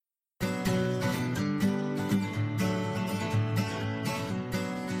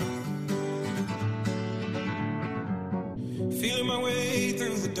Feeling my way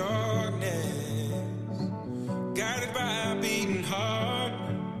through the darkness, guided by a beating heart.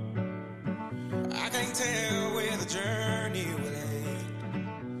 I can't tell where the journey will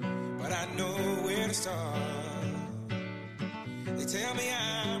end, but I know where to start. They tell me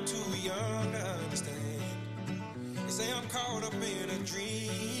I'm too young to understand. They say I'm caught up in a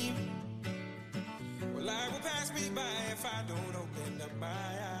dream. Well, life will pass me by if I don't open up my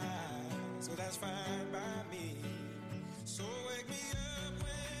eyes. So that's fine by me. So wake me up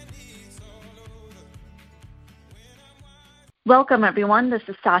when it's all over. When I'm wise. Welcome, everyone. This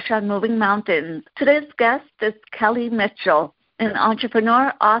is Sasha on Moving Mountains. Today's guest is Kelly Mitchell, an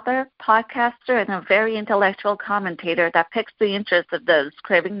entrepreneur, author, podcaster, and a very intellectual commentator that piques the interest of those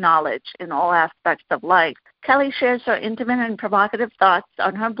craving knowledge in all aspects of life. Kelly shares her intimate and provocative thoughts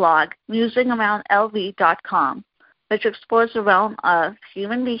on her blog, musingaroundlv.com, which explores the realm of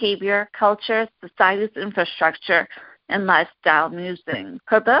human behavior, culture, society's infrastructure, and lifestyle musing.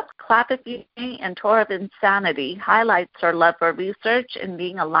 Her book, Clap If You May and Tour of Insanity, highlights her love for research and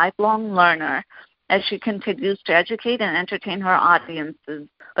being a lifelong learner as she continues to educate and entertain her audiences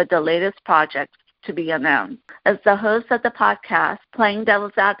with the latest projects to be announced. As the host of the podcast, Playing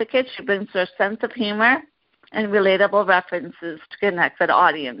Devil's Advocate, she brings her sense of humor and relatable references to connect with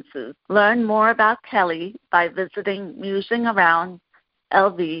audiences. Learn more about Kelly by visiting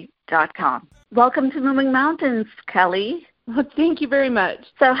musingaroundlv.com. Welcome to Moving Mountains, Kelly. Well, thank you very much.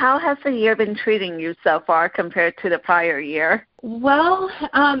 So how has the year been treating you so far compared to the prior year? Well,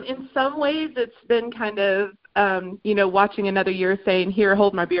 in some ways it's been kind of, watching another year saying, here,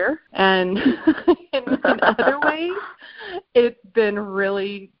 hold my beer. And in other ways, it's been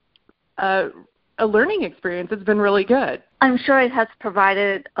really a learning experience. It's been really good. I'm sure it has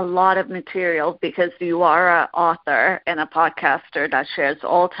provided a lot of material because you are an author and a podcaster that shares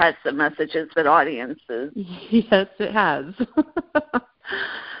all types of messages with audiences. Yes, it has.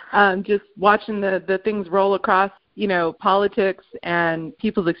 Just watching the things roll across, politics and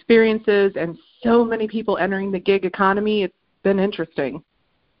people's experiences and so many people entering the gig economy, it's been interesting.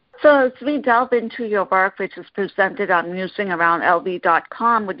 So as we delve into your work, which is presented on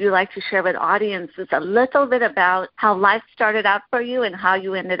musingaroundlv.com, would you like to share with audiences a little bit about how life started out for you and how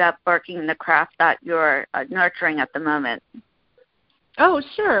you ended up working in the craft that you're nurturing at the moment? Oh,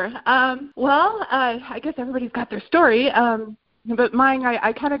 sure. I guess everybody's got their story. But mine,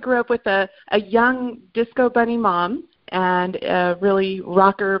 I kind of grew up with a young disco bunny mom and a really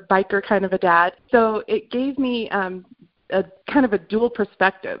rocker, biker kind of a dad. So it gave me a kind of a dual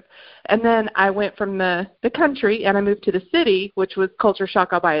perspective. And then I went from the country and I moved to the city, which was culture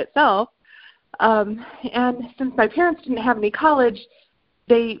shock all by itself. And since my parents didn't have any college,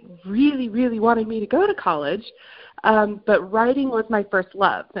 they really, really wanted me to go to college. But writing was my first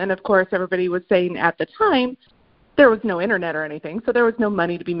love. And of course, everybody was saying at the time, there was no internet or anything, so there was no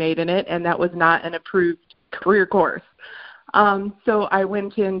money to be made in it, and that was not an approved career course. So I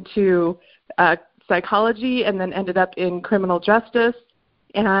went into psychology and then ended up in criminal justice,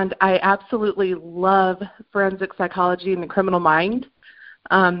 and I absolutely love forensic psychology and the criminal mind.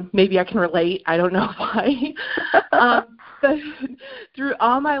 Maybe I can relate. I don't know why. But through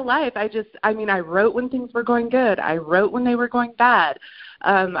all my life, I wrote when things were going good. I wrote when they were going bad.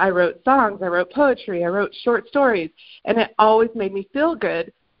 I wrote songs. I wrote poetry. I wrote short stories, and it always made me feel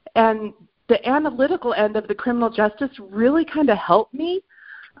good. And the analytical end of the criminal justice really kind of helped me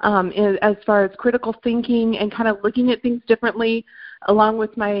as far as critical thinking and kind of looking at things differently, along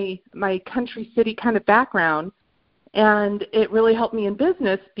with my country city kind of background. And it really helped me in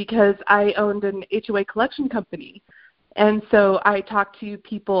business because I owned an HOA collection company. And so I talked to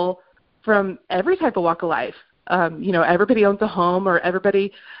people from every type of walk of life. Everybody owns a home or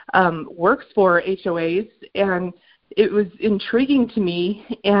everybody works for HOAs, and it was intriguing to me.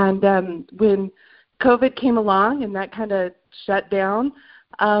 And when COVID came along and that kind of shut down,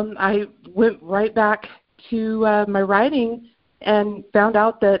 I went right back to my writing and found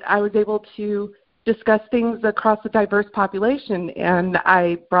out that I was able to discuss things across a diverse population, and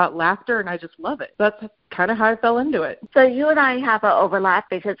I brought laughter, and I just love it. That's kind of how I fell into it. So you and I have an overlap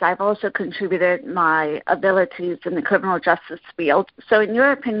because I've also contributed my abilities in the criminal justice field. So in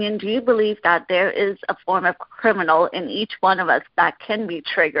your opinion, do you believe that there is a form of criminal in each one of us that can be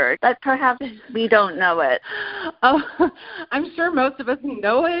triggered, but perhaps we don't know it? Oh, I'm sure most of us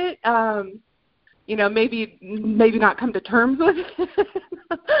know it. Maybe not come to terms with it.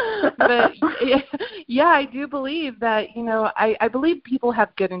 But yeah, I do believe that, I believe people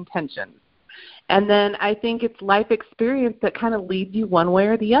have good intentions. And then I think it's life experience that kind of leads you one way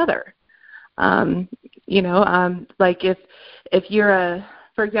or the other. Like if you're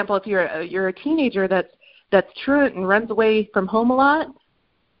for example, if you're a teenager that's that's truant and runs away from home a lot,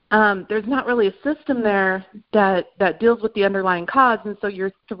 there's not really a system there that deals with the underlying cause, and so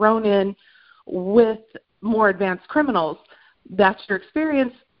you're thrown in with more advanced criminals. That's your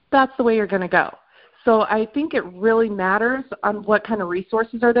experience. That's the way you're going to go. So I think it really matters on what kind of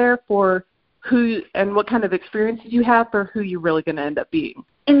resources are there for who and what kind of experiences you have for who you're really going to end up being.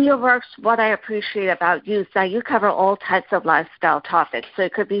 In your works, what I appreciate about you is that you cover all types of lifestyle topics. So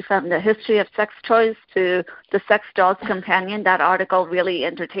it could be from the history of sex toys to the sex doll's companion. That article really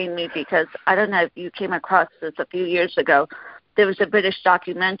entertained me because I don't know if you came across this a few years ago. There was a British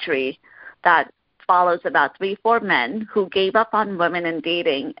documentary that follows about 3-4 men who gave up on women in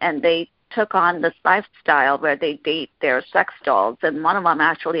dating, and they took on this lifestyle where they date their sex dolls, and one of them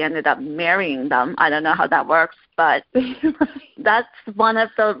actually ended up marrying them. I don't know how that works, but that's one of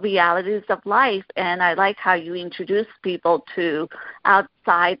the realities of life, and I like how you introduce people to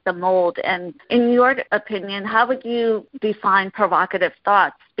outside the mold. And in your opinion, how would you define provocative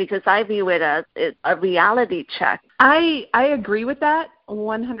thoughts? Because I view it as a reality check. I agree with that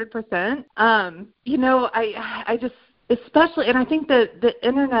 100%. I just, especially, and I think that the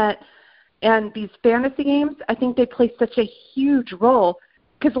internet and these fantasy games, I think they play such a huge role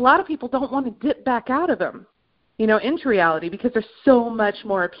because a lot of people don't want to dip back out of them, into reality because they're so much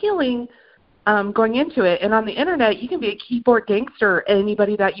more appealing going into it. And on the internet, you can be a keyboard gangster or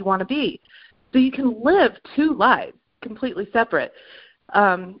anybody that you want to be. So you can live two lives completely separate,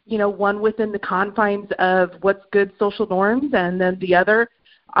 one within the confines of what's good social norms, and then the other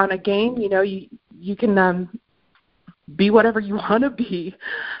on a game, you can be whatever you want to be.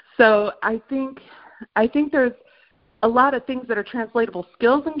 So I think there's a lot of things that are translatable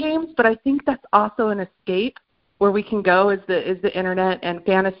skills in games, but I think that's also an escape where we can go is the internet and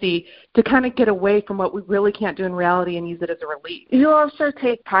fantasy to kind of get away from what we really can't do in reality and use it as a relief. You also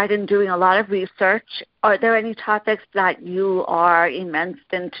take pride in doing a lot of research. Are there any topics that you are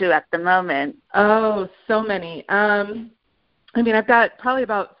immersed into at the moment? Oh, so many. I've got probably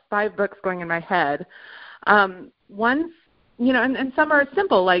about 5 books going in my head. One's, and some are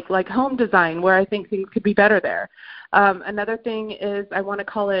simple, like home design, where I think things could be better there. Another thing is I want to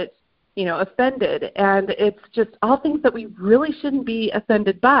call it, offended, and it's just all things that we really shouldn't be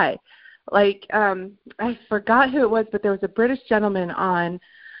offended by. Like, I forgot who it was, but there was a British gentleman on,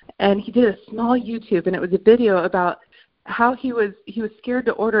 and he did a small YouTube, and it was a video about how he was scared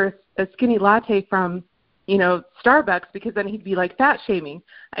to order a skinny latte from, Starbucks because then he'd be like fat shaming.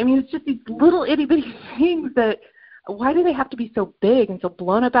 I mean, it's just these little itty bitty things that, why do they have to be so big and so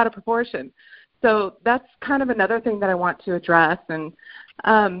blown up out of proportion? So that's kind of another thing that I want to address. And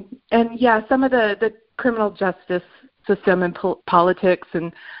yeah, some of the criminal justice system and politics.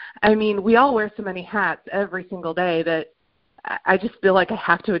 And I mean, we all wear so many hats every single day that I just feel like I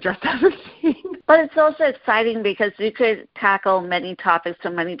have to address everything. But it's also exciting because you could tackle many topics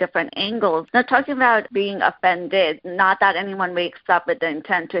from many different angles. Now, talking about being offended, not that anyone wakes up with the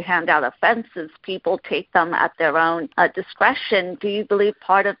intent to hand out offenses. People take them at their own discretion. Do you believe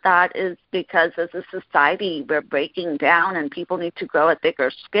part of that is because as a society we're breaking down and people need to grow a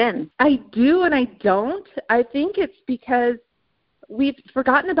thicker skin? I do and I don't. I think it's because we've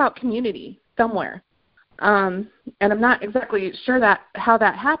forgotten about community somewhere. And I'm not exactly sure how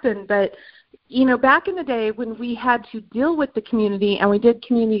that happened, but, back in the day when we had to deal with the community and we did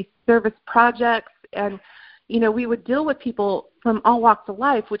community service projects and, we would deal with people from all walks of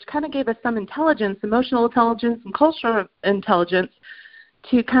life, which kind of gave us some intelligence, emotional intelligence and cultural intelligence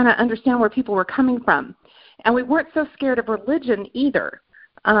to kind of understand where people were coming from. And we weren't so scared of religion either.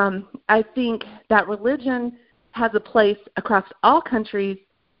 I think that religion has a place across all countries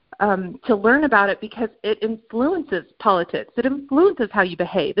to learn about it because it influences politics. It influences how you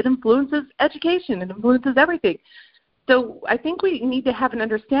behave. It influences education. It influences everything. So I think we need to have an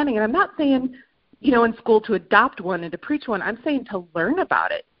understanding, and I'm not saying, in school to adopt one and to preach one. I'm saying to learn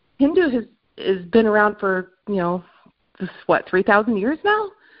about it. Hindu has been around for, 3,000 years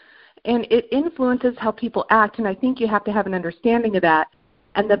now? And it influences how people act, and I think you have to have an understanding of that.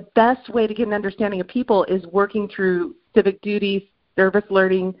 And the best way to get an understanding of people is working through civic duties, service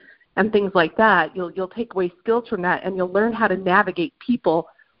learning, and things like that. You'll take away skills from that, and you'll learn how to navigate people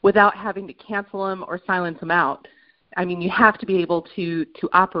without having to cancel them or silence them out. I mean, you have to be able to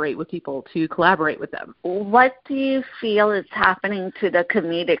operate with people, to collaborate with them. What do you feel is happening to the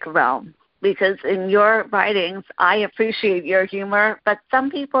comedic realm? Because in your writings, I appreciate your humor, but some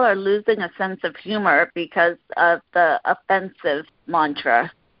people are losing a sense of humor because of the offensive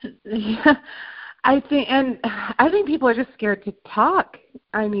mantra. Yeah. I think people are just scared to talk,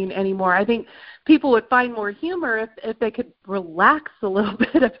 anymore. I think people would find more humor if they could relax a little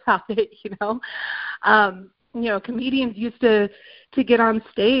bit about it, comedians used to get on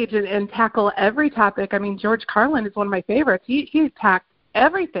stage and tackle every topic. I mean, George Carlin is one of my favorites. He attacked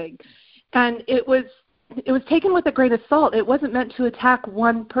everything. And it was taken with a grain of salt. It wasn't meant to attack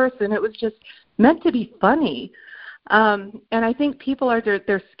one person. It was just meant to be funny. And I think people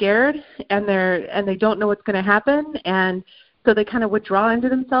they're scared and they don't know what's going to happen, and so they kind of withdraw into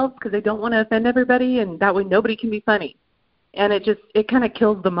themselves because they don't want to offend everybody, and that way nobody can be funny. And it kind of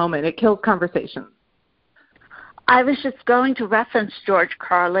kills the moment. It kills conversations. I was just going to reference George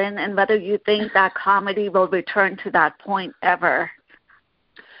Carlin and whether you think that comedy will return to that point ever.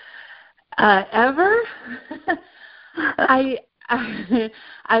 Ever?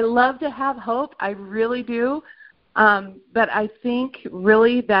 I love to have hope. I really do. But I think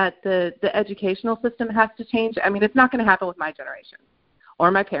really that the educational system has to change. I mean, it's not going to happen with my generation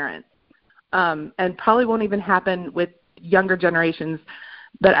or my parents, and probably won't even happen with younger generations.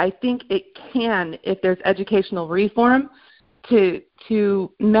 But I think it can if there's educational reform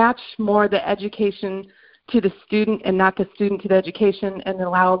to match more the education to the student and not the student to the education, and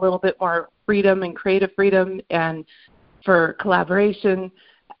allow a little bit more freedom and creative freedom and for collaboration.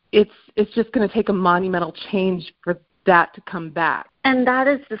 It's just going to take a monumental change for that to come back. And that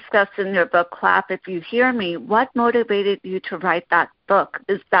is discussed in your book, Clap If You Hear Me. What motivated you to write that book?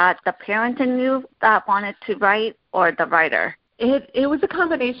 Is that the parent in you that wanted to write, or the writer? It was a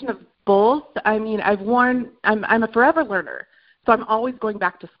combination of both. I mean, I'm a forever learner, so I'm always going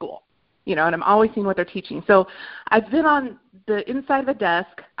back to school, and I'm always seeing what they're teaching. So I've been on the inside of a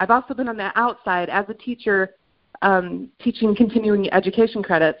desk. I've also been on the outside as a teacher, teaching continuing education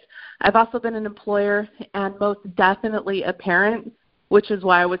credits. I've also been an employer and most definitely a parent, which is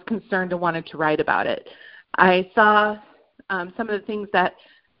why I was concerned and wanted to write about it. I saw some of the things that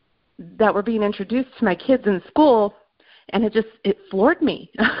were being introduced to my kids in school, and it floored me,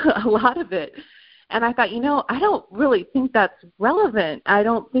 a lot of it. And I thought, I don't really think that's relevant. I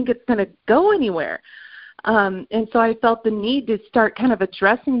don't think it's going to go anywhere. And so I felt the need to start kind of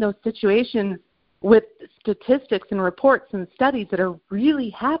addressing those situations with statistics and reports and studies that are really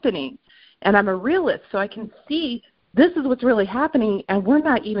happening. And I'm a realist, so I can see this is what's really happening, and we're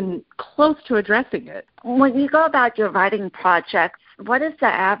not even close to addressing it. When you go about your writing projects, what is the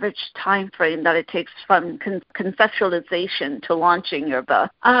average time frame that it takes from conceptualization to launching your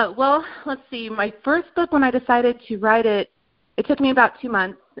book? Well, let's see. My first book, when I decided to write it, it took me about 2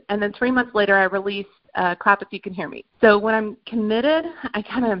 months, and then 3 months later I released Clap If You Can Hear Me. So when I'm committed,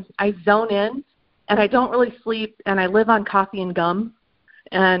 I zone in, and I don't really sleep, and I live on coffee and gum,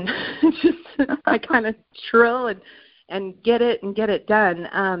 and I kind of trill and get it done.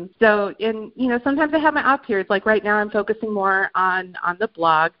 Sometimes I have my off periods. Like right now I'm focusing more on the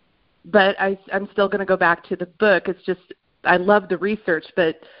blog, but I'm still going to go back to the book. It's just I love the research,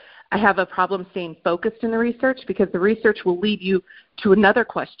 but I have a problem staying focused in the research because the research will lead you to another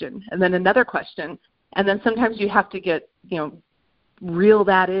question and then another question. And then sometimes you have to reel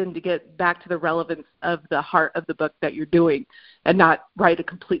that in to get back to the relevance of the heart of the book that you're doing and not write a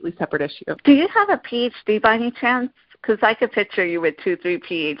completely separate issue. Do you have a PhD by any chance? Because I could picture you with 2-3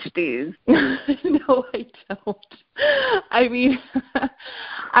 PhDs. No, I don't. I mean,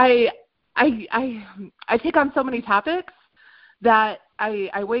 I take on so many topics that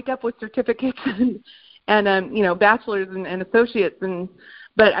I wake up with certificates and bachelor's and associates,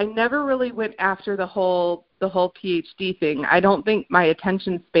 but I never really went after the whole PhD thing. I don't think my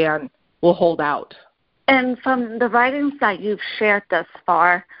attention span will hold out. And from the writings that you've shared thus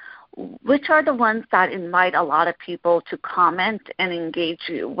far, which are the ones that invite a lot of people to comment and engage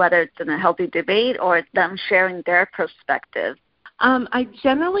you, whether it's in a healthy debate or it's them sharing their perspective? I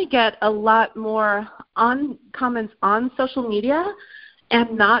generally get a lot more comments on social media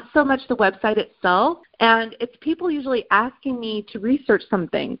and not so much the website itself. And it's people usually asking me to research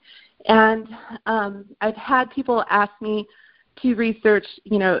something. And I've had people ask me to research,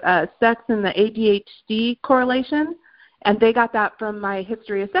 sex and the ADHD correlation, and they got that from my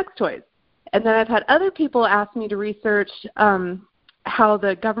history of sex toys. And then I've had other people ask me to research how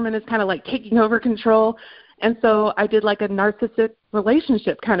the government is kind of like taking over control. And so I did like a narcissistic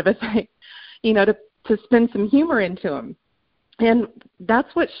relationship kind of a thing, to spin some humor into them. And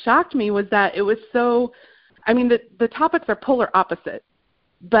that's what shocked me was that it was so, the topics are polar opposite,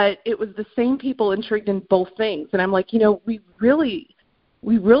 but it was the same people intrigued in both things. And I'm like, we really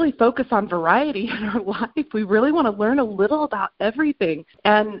we really focus on variety in our life. We really want to learn a little about everything.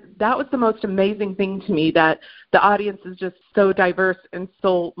 And that was the most amazing thing to me, that the audience is just so diverse and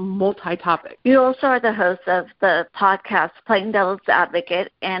so multi-topic. You also are the host of the podcast Playing Devil's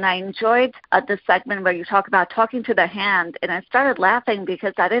Advocate, and I enjoyed the segment where you talk about talking to the hand, and I started laughing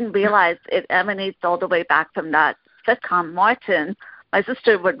because I didn't realize it emanates all the way back from that sitcom Martin. My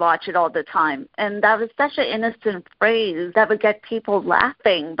sister would watch it all the time, and that was such an innocent phrase that would get people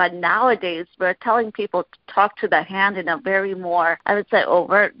laughing. But nowadays, we're telling people to talk to the hand in a very more, I would say,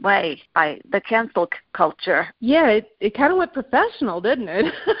 overt way by the cancel culture. Yeah, it kind of went professional, didn't it?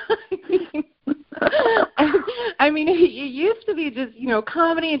 I mean, it used to be just,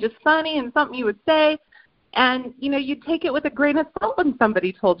 comedy and just funny and something you would say, and, you'd take it with a grain of salt when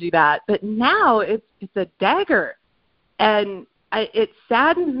somebody told you that. But now it's a dagger, and it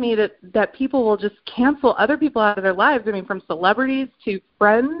saddens me that people will just cancel other people out of their lives. I mean, from celebrities to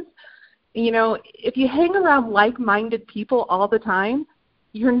friends. If you hang around like-minded people all the time,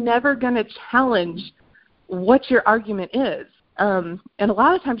 you're never going to challenge what your argument is. And a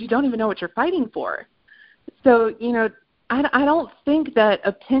lot of times you don't even know what you're fighting for. So, I don't think that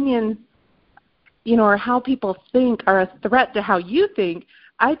opinions, or how people think are a threat to how you think.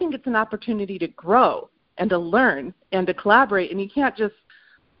 I think it's an opportunity to grow and to learn and to collaborate, and you can't just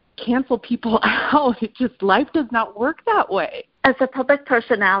cancel people out. Life does not work that way. As a public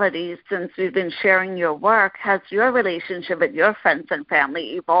personality, since we've been sharing your work, has your relationship with your friends and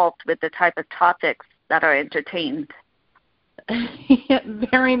family evolved with the type of topics that are entertained? Yeah,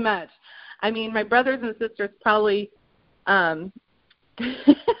 very much. I mean, my brothers and sisters probably, I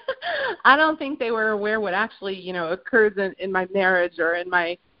don't think they were aware what actually, occurs in my marriage or in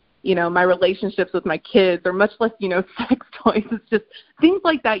my my relationships with my kids, or much less, sex toys. It's just things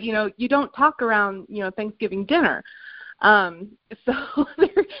like that, you don't talk around, Thanksgiving dinner. So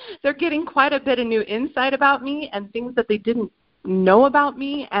they're getting quite a bit of new insight about me and things that they didn't know about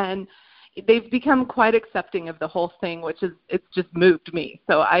me, and they've become quite accepting of the whole thing, it's just moved me.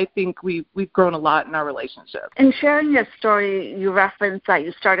 So I think we've grown a lot in our relationship. In sharing your story, you referenced that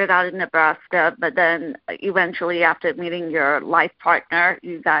you started out in Nebraska, but then eventually after meeting your life partner,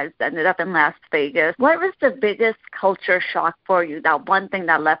 you guys ended up in Las Vegas. What was the biggest culture shock for you, that one thing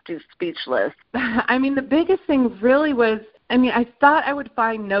that left you speechless? I mean, the biggest thing really was, I thought I would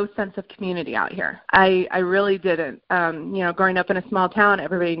find no sense of community out here. I really didn't. Growing up in a small town,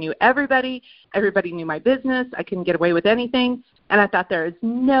 everybody knew everybody. Everybody knew my business. I couldn't get away with anything. And I thought there is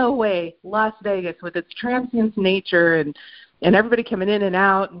no way Las Vegas, with its transient nature and everybody coming in and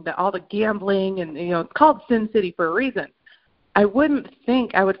out and all the gambling and, it's called Sin City for a reason. I wouldn't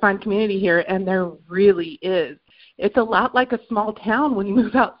think I would find community here, and there really is. It's a lot like a small town when you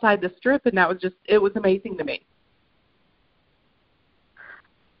move outside the Strip, and it was amazing to me.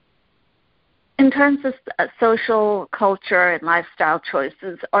 In terms of social culture and lifestyle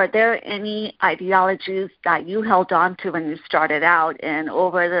choices, are there any ideologies that you held on to when you started out, and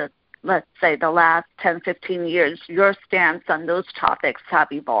over the, let's say, the last 10, 15 years, your stance on those topics have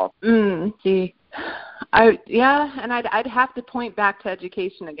evolved? I'd have to point back to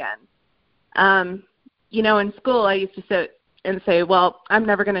education again. In school I used to sit and say, well, I'm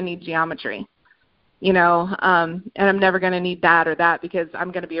never going to need geometry. And I'm never going to need that or that because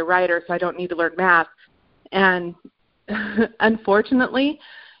I'm going to be a writer, so I don't need to learn math. And unfortunately,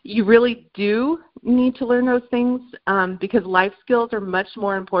 you really do need to learn those things because life skills are much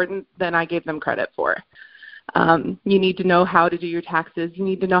more important than I gave them credit for. You need to know how to do your taxes. You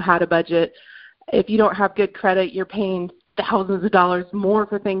need to know how to budget. If you don't have good credit, you're paying thousands of dollars more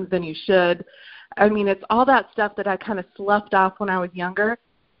for things than you should. I mean, it's all that stuff that I kind of sloughed off when I was younger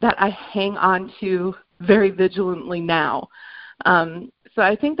that I hang on to very vigilantly now. So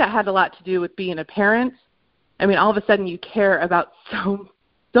I think that had a lot to do with being a parent. I mean, all of a sudden you care about so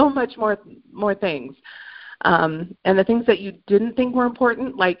much more things. And the things that you didn't think were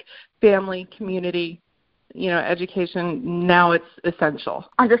important, like family, community, education, now it's essential.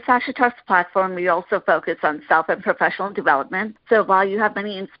 On the Sasha Talks platform, we also focus on self and professional development. So while you have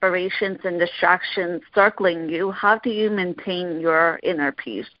many inspirations and distractions circling you, how do you maintain your inner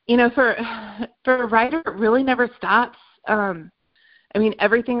peace? For a writer, it really never stops.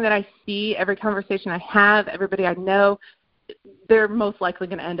 Everything that I see, every conversation I have, everybody I know, they're most likely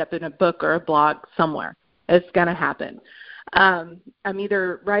going to end up in a book or a blog somewhere. It's going to happen. I'm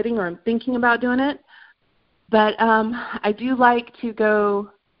either writing or I'm thinking about doing it. But I do like to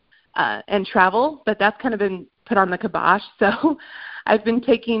go and travel, but that's kind of been put on the kibosh. So I've been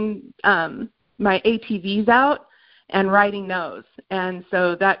taking my ATVs out and riding those. And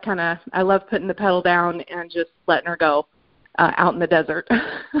so that I love putting the pedal down and just letting her go. out in the desert.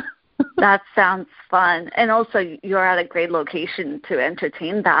 That sounds fun. And also, you're at a great location to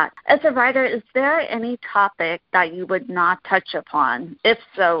entertain that. As a writer, is there any topic that you would not touch upon? If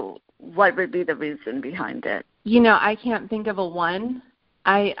so, what would be the reason behind it? I can't think of a one.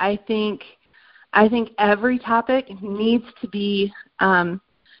 I think every topic needs to be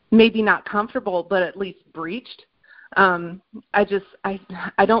maybe not comfortable, but at least breached. I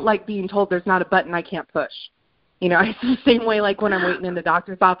don't like being told there's not a button I can't push. It's the same way like when I'm waiting in the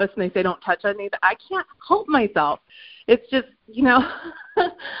doctor's office and they say don't touch anything. I can't help myself. It's just,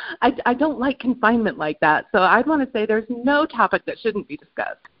 I don't like confinement like that. So I'd want to say there's no topic that shouldn't be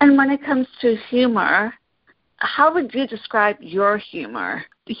discussed. And when it comes to humor, how would you describe your humor?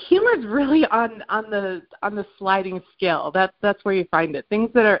 The humor is really on the sliding scale. That's where you find it. Things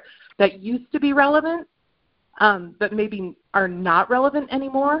that used to be relevant, but maybe are not relevant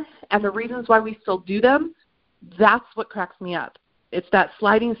anymore, and the reasons why we still do them. That's what cracks me up. It's that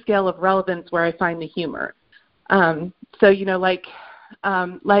sliding scale of relevance where I find the humor. So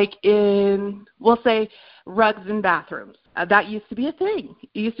like in, we'll say, rugs in bathrooms. That used to be a thing.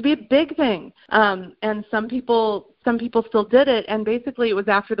 It used to be a big thing. And some people still did it. And basically, it was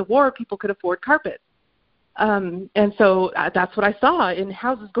after the war people could afford carpet. And so that's what I saw in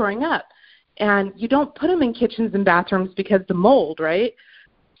houses growing up. And you don't put them in kitchens and bathrooms because the mold, right?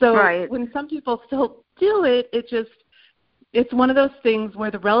 So when some people still do it, it's one of those things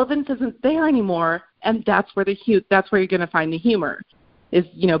where the relevance isn't there anymore, and that's where you're going to find the humor. Is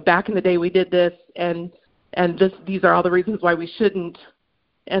back in the day we did this, and these are all the reasons why we shouldn't,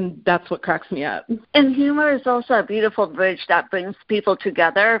 and that's what cracks me up. And humor is also a beautiful bridge that brings people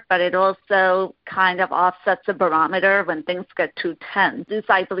together, but it also kind of offsets the barometer when things get too tense.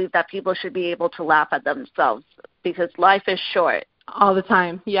 I believe that people should be able to laugh at themselves because life is short. All the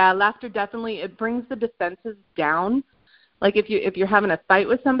time. Yeah, laughter definitely, it brings the defenses down. Like if you're having a fight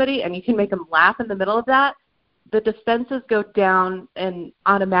with somebody and you can make them laugh in the middle of that, the defenses go down and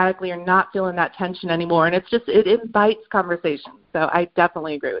automatically you're not feeling that tension anymore. And it invites conversation. So I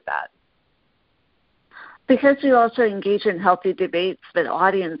definitely agree with that. Because you also engage in healthy debates with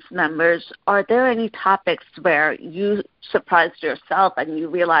audience members, are there any topics where you surprised yourself and you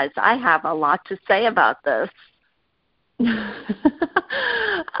realized I have a lot to say about this?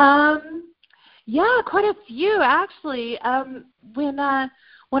 Yeah, quite a few actually. When I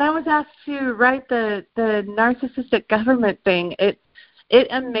was asked to write the narcissistic government thing, it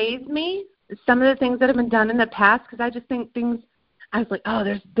amazed me some of the things that have been done in the past, because I just think things. I was like, oh,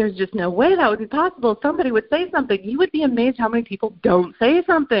 there's just no way that would be possible. Somebody would say something. You would be amazed how many people don't say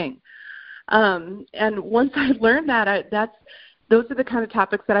something. And once I learned that, those are the kind of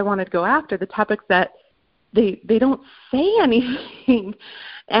topics that I wanted to go after. The topics that they don't say anything,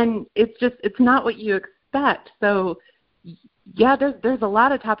 and it's not what you expect. So yeah, there's a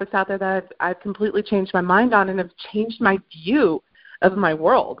lot of topics out there that I've completely changed my mind on and have changed my view of my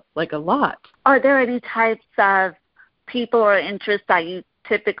world, like a lot. Are there any types of people or interests that you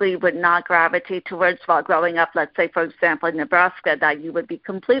typically would not gravitate towards while growing up, let's say, for example, in Nebraska, that you would be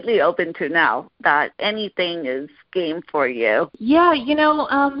completely open to now, that anything is game for you? Yeah,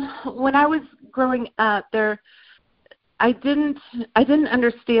 when I was growing up, I didn't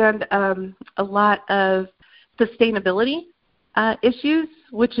understand a lot of sustainability issues,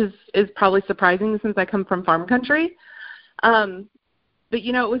 which is probably surprising since I come from farm country. But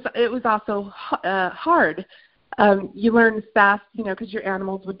it was also hard. You learn fast, because your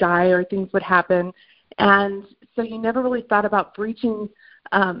animals would die or things would happen, and so you never really thought about breaching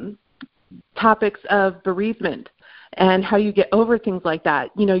topics of bereavement and how you get over things like that.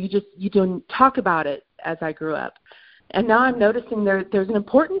 You don't talk about it as I grew up. And now I'm noticing there's an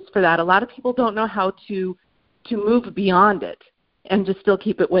importance for that. A lot of people don't know how to move beyond it and just still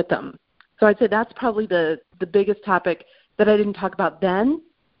keep it with them. So I'd say that's probably the biggest topic that I didn't talk about then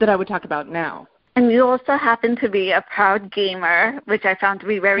that I would talk about now. And you also happen to be a proud gamer, which I found to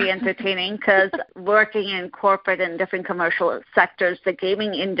be very entertaining because working in corporate and different commercial sectors, the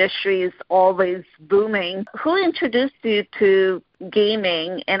gaming industry is always booming. Who introduced you to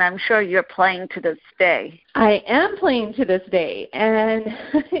gaming? And I'm sure you're playing to this day. I am playing to this day, and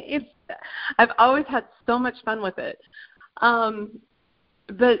I've always had so much fun with it.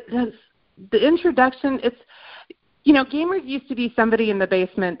 But the introduction, gamers used to be somebody in the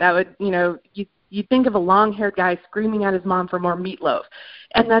basement that would, you think of a long-haired guy screaming at his mom for more meatloaf,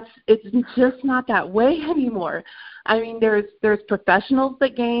 and it's just not that way anymore. I mean, there's professionals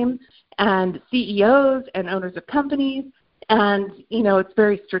that game, and CEOs and owners of companies, and it's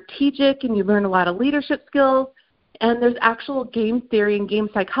very strategic, and you learn a lot of leadership skills, and there's actual game theory and game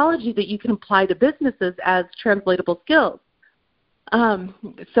psychology that you can apply to businesses as translatable skills.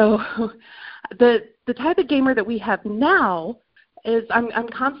 So the type of gamer that we have now is I'm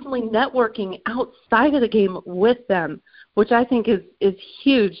constantly networking outside of the game with them, which I think is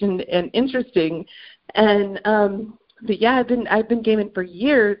huge and interesting. And but yeah, I've been gaming for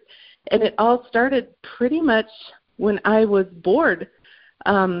years, and it all started pretty much when I was bored.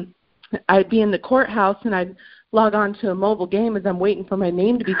 I'd be in the courthouse and I'd log on to a mobile game as I'm waiting for my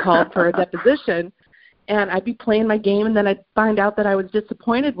name to be called for a deposition. And I'd be playing my game, and then I'd find out that I was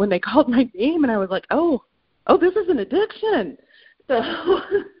disappointed when they called my name, and I was like, oh, this is an addiction. So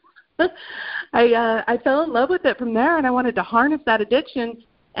I fell in love with it from there, and I wanted to harness that addiction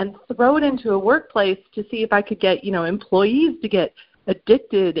and throw it into a workplace to see if I could get, employees to get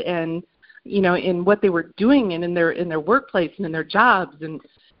addicted and, in what they were doing and in their workplace and in their jobs. And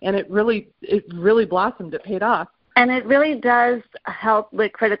it really blossomed. It paid off. And it really does help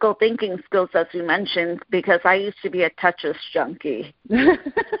with critical thinking skills, as you mentioned, because I used to be a Tetris junkie. Yes.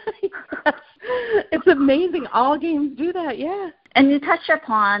 It's amazing. All games do that, yeah. And you touched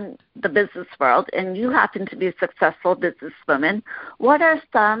upon the business world, and you happen to be a successful businesswoman. What are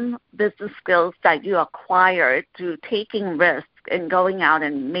some business skills that you acquired through taking risks and going out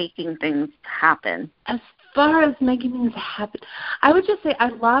and making things happen? As far as making things happen, I would just say I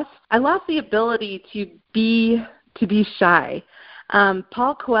lost the ability to be shy.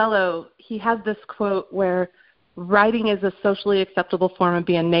 Paul Coelho, he has this quote where writing is a socially acceptable form of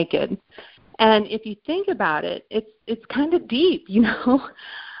being naked. And if you think about it, it's kind of deep,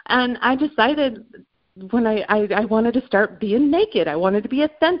 And I decided when I wanted to start being naked, I wanted to be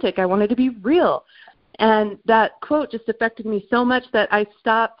authentic, I wanted to be real. And that quote just affected me so much that I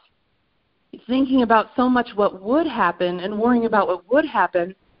stopped thinking about so much what would happen and worrying about what would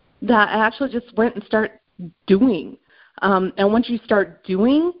happen that I actually just went and started doing. And once you start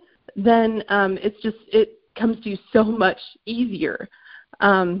doing, then it comes to you so much easier.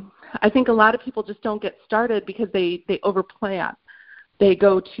 I think a lot of people just don't get started because they overplan. They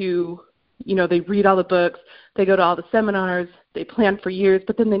go to, they read all the books, they go to all the seminars, they plan for years,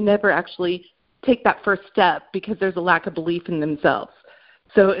 but then they never actually take that first step because there's a lack of belief in themselves.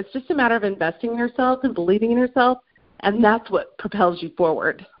 So it's just a matter of investing in yourself and believing in yourself, and that's what propels you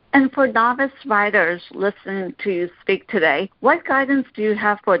forward. And for novice writers listening to you speak today, what guidance do you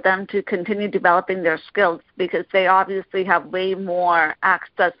have for them to continue developing their skills? Because they obviously have way more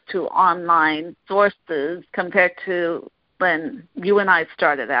access to online sources compared to when you and I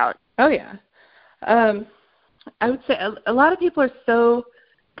started out. Oh, yeah. I would say a lot of people are so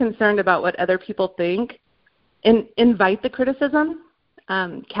concerned about what other people think. Invite the criticism,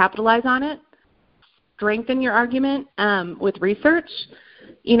 capitalize on it, strengthen your argument with research.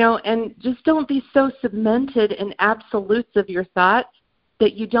 And just don't be so cemented in absolutes of your thought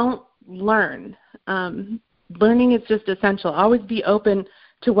that you don't learn. Learning is just essential. Always be open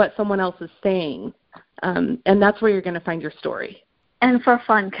to what someone else is saying, and that's where you're going to find your story. And for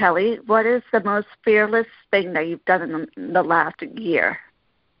fun, Kelly, what is the most fearless thing that you've done in the last year?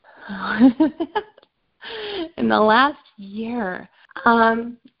 In the last year?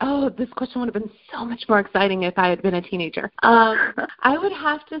 This question would have been so much more exciting if I had been a teenager. I would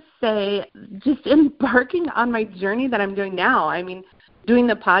have to say just embarking on my journey that I'm doing now. I mean, doing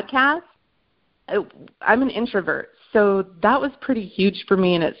the podcast, I'm an introvert, so that was pretty huge for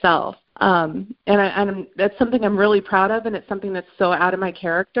me in itself. And that's something I'm really proud of, and it's something that's so out of my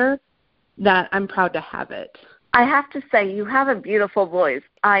character that I'm proud to have it. I have to say, you have a beautiful voice.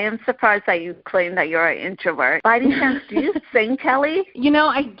 I am surprised that you claim that you're an introvert. By any chance, do you sing, Kelly?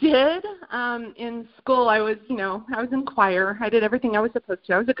 I did. In school, I was in choir. I did everything I was supposed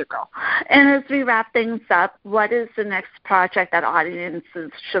to. I was a good girl. And as we wrap things up, what is the next project that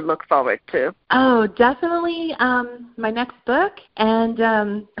audiences should look forward to? Oh, definitely my next book. And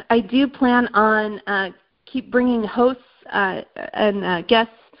I do plan on keep bringing hosts and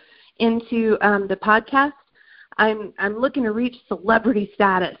guests into the podcast. I'm looking to reach celebrity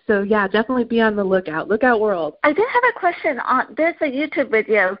status. So, yeah, definitely be on the lookout. Lookout world. I did have a question. There's a YouTube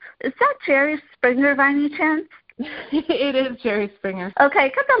video. Is that Jerry Springer by any chance? It is Jerry Springer. Okay,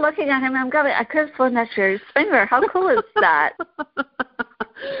 because I'm looking at him, I could have sworn that's Jerry Springer. How cool is that?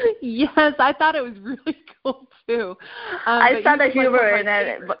 Yes, I thought it was really cool, too. I saw the humor in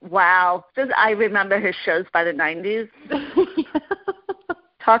it. Wow. I remember his shows by the 90s.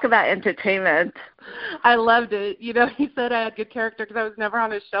 Talk about entertainment. I loved it. He said I had good character because I was never on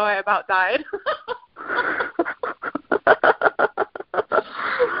his show. I about died.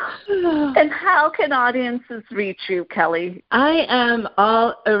 And how can audiences reach you, Kelly? I am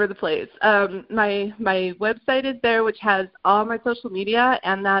all over the place. My website is there, which has all my social media,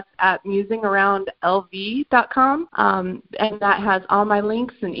 and that's at musingaroundlv.com. And that has all my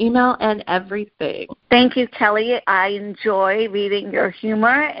links and email and everything. Thank you, Kelly. I enjoy reading your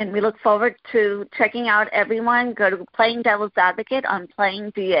humor, and we look forward to checking out everyone. Go to Playing Devil's Advocate on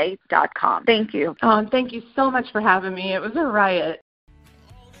playingda.com. Thank you. Thank you so much for having me. It was a riot.